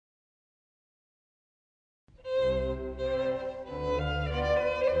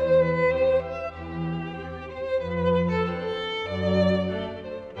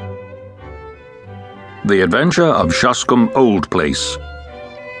The Adventure of Shoscombe Old Place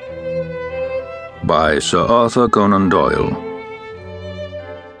by Sir Arthur Conan Doyle.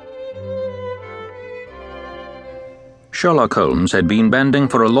 Sherlock Holmes had been bending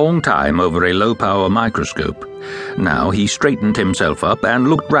for a long time over a low-power microscope. Now he straightened himself up and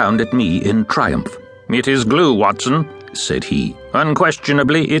looked round at me in triumph. "It is glue, Watson," said he.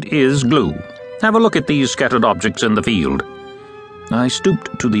 "Unquestionably it is glue. Have a look at these scattered objects in the field." I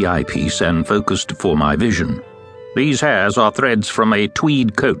stooped to the eyepiece and focused for my vision. "These hairs are threads from a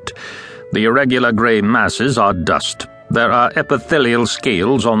tweed coat. The irregular grey masses are dust. There are epithelial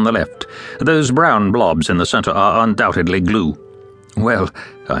scales on the left. Those brown blobs in the centre are undoubtedly glue." "Well,"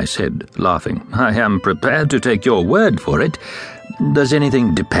 I said, laughing, "I am prepared to take your word for it. Does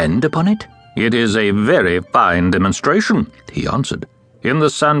anything depend upon it?" "It is a very fine demonstration," he answered. "In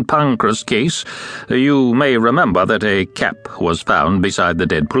the St. Pancras case, you may remember that a cap was found beside the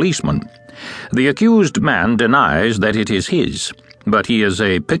dead policeman. The accused man denies that it is his, but he is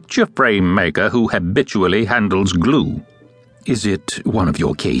a picture frame maker who habitually handles glue." "Is it one of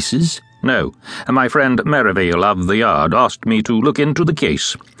your cases?" "No. My friend Merivale of the Yard asked me to look into the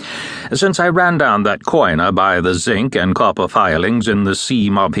case. Since I ran down that coiner by the zinc and copper filings in the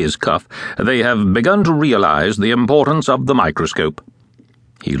seam of his cuff, they have begun to realize the importance of the microscope."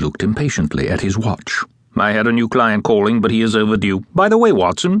 He looked impatiently at his watch. "I had a new client calling, but he is overdue. By the way,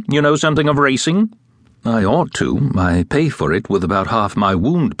 Watson, you know something of racing?" "I ought to. I pay for it with about half my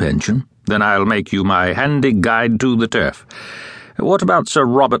wound pension." "Then I'll make you my handy guide to the turf. What about Sir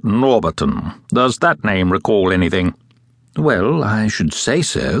Robert Norberton? Does that name recall anything?" "Well, I should say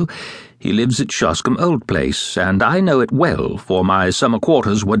so. He lives at Shoscombe Old Place, and I know it well, for my summer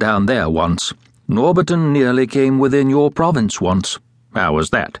quarters were down there once. Norberton nearly came within your province once." "How was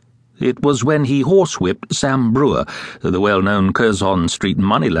that?" "It was when he horsewhipped Sam Brewer, the well-known Curzon Street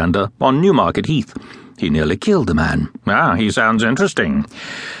moneylender, on Newmarket Heath. He nearly killed the man." "Ah, he sounds interesting.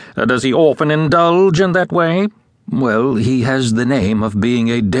 Does he often indulge in that way?" "Well, he has the name of being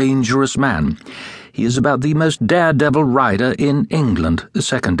a dangerous man. He is about the most daredevil rider in England,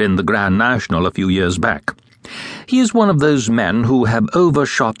 second in the Grand National a few years back. He is one of those men who have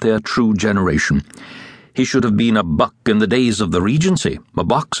overshot their true generation. He should have been a buck in the days of the Regency, a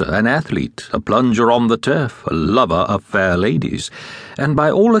boxer, an athlete, a plunger on the turf, a lover of fair ladies, and by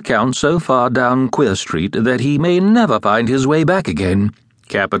all accounts so far down Queer Street that he may never find his way back again."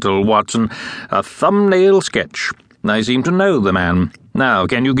 "Capital, Watson. A thumbnail sketch. I seem to know the man. Now,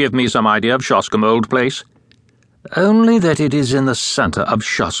 can you give me some idea of Shoscombe Old Place?" "Only that it is in the centre of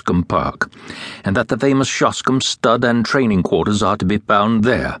Shoscombe Park, and that the famous Shoscombe stud and training quarters are to be found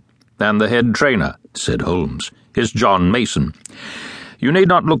there." "And the head trainer," said Holmes, "is John Mason. You need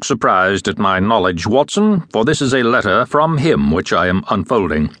not look surprised at my knowledge, Watson, for this is a letter from him which I am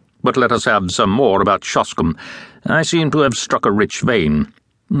unfolding. But let us have some more about Shoscombe. I seem to have struck a rich vein."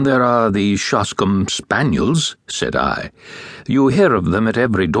 "There are the Shoscombe Spaniels," said I. "You hear of them at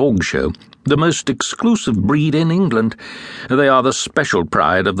every dog show. The most exclusive breed in England. They are the special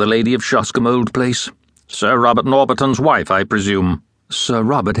pride of the lady of Shoscombe Old Place." "Sir Robert Norberton's wife, I presume?" "Sir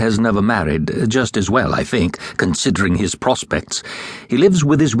Robert has never married, just as well, I think, considering his prospects. He lives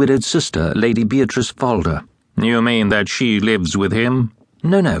with his widowed sister, Lady Beatrice Falder." "You mean that she lives with him?"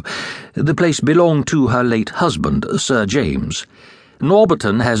 No. The place belonged to her late husband, Sir James.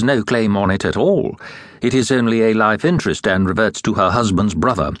 Norberton has no claim on it at all. It is only a life interest and reverts to her husband's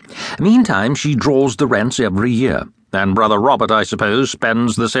brother. Meantime, she draws the rents every year." "And Brother Robert, I suppose,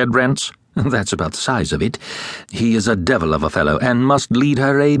 spends the said rents?" "That's about the size of it. He is a devil of a fellow, and must lead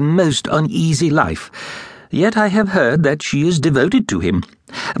her a most uneasy life. Yet I have heard that she is devoted to him.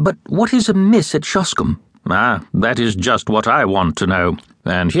 But what is amiss at Shoscombe?" "Ah, that is just what I want to know.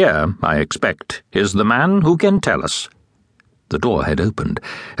 And here, I expect, is the man who can tell us." The door had opened,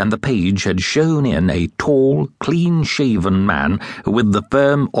 and the page had shown in a tall, clean-shaven man with the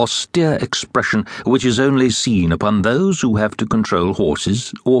firm, austere expression which is only seen upon those who have to control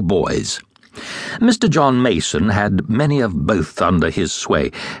horses or boys. Mr. John Mason had many of both under his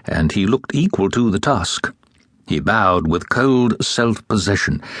sway, and he looked equal to the task. He bowed with cold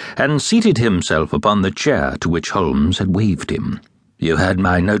self-possession, and seated himself upon the chair to which Holmes had waved him. "You had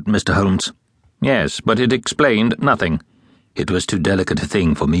my note, Mr. Holmes?" "Yes, but it explained nothing." "It was too delicate a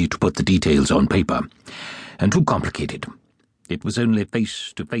thing for me to put the details on paper, and too complicated. It was only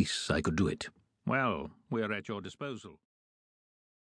face to face I could do it." "Well, we're at your disposal."